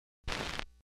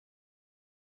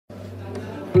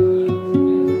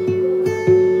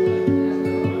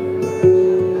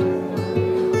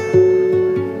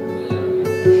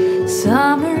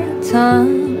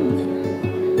time.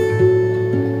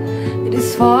 It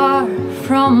is far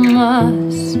from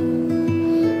us.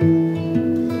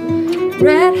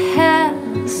 Red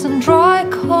hands and dry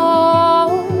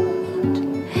cold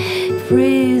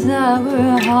freeze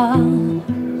our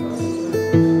hearts.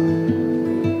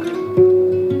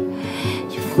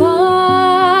 You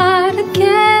fight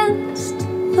against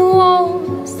the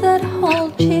walls that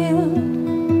hold you.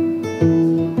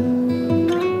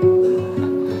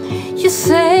 You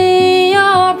say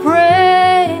you're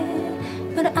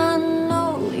brave, but I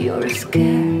know you're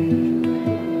scared.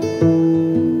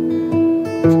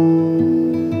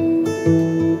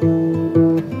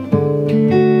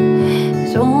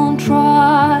 Don't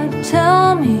try to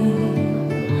tell me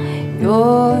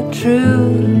you're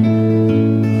true.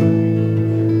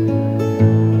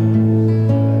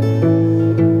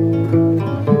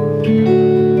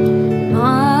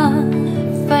 My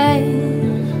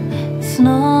faith is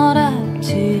not up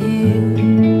to you.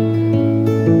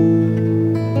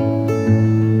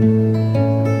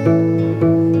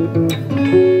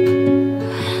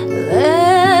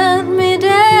 Let me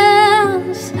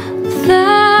dance,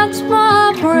 that's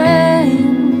my brain.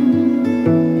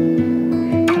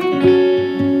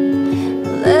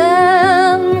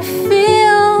 Let me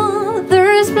feel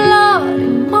there is blood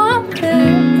in my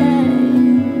veins.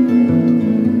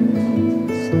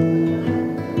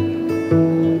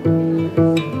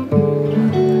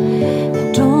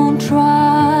 Don't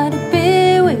try to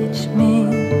bewitch me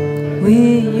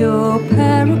with your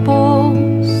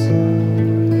parables.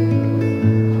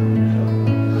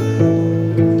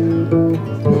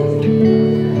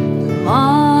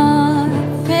 My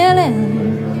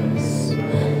feelings,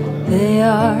 they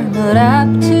are not up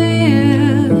to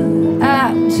you,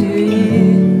 up to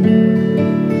you.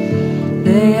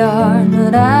 They are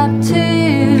not up to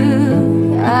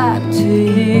you, up to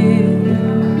you.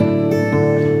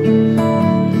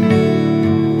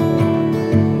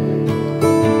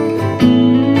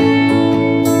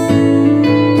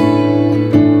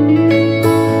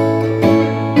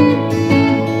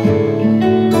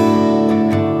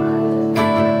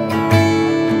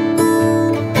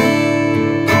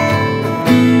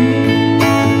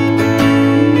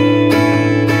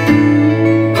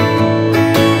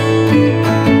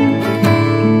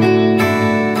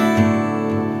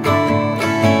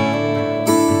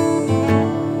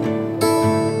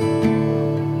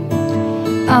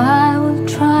 I will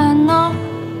try not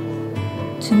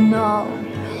to know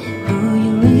who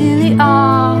you really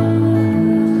are.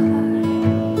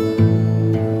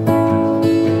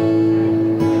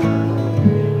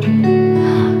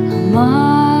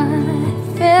 My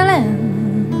feelings,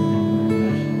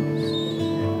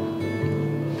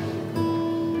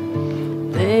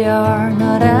 they are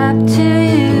not up to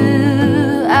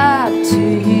you, up to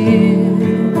you.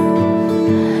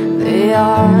 They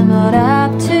are not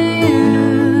up to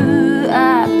you,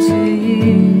 up to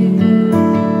you.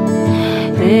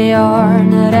 They are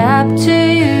not up to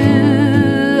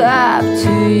you, up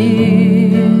to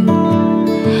you.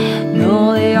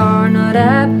 No, they are not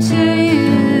up to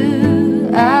you,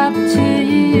 up to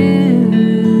you.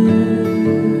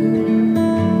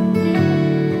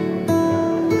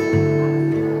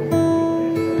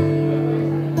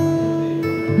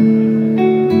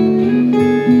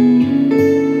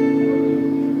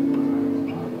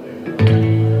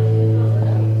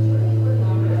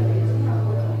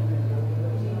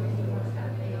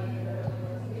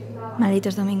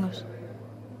 Malditos Domingos.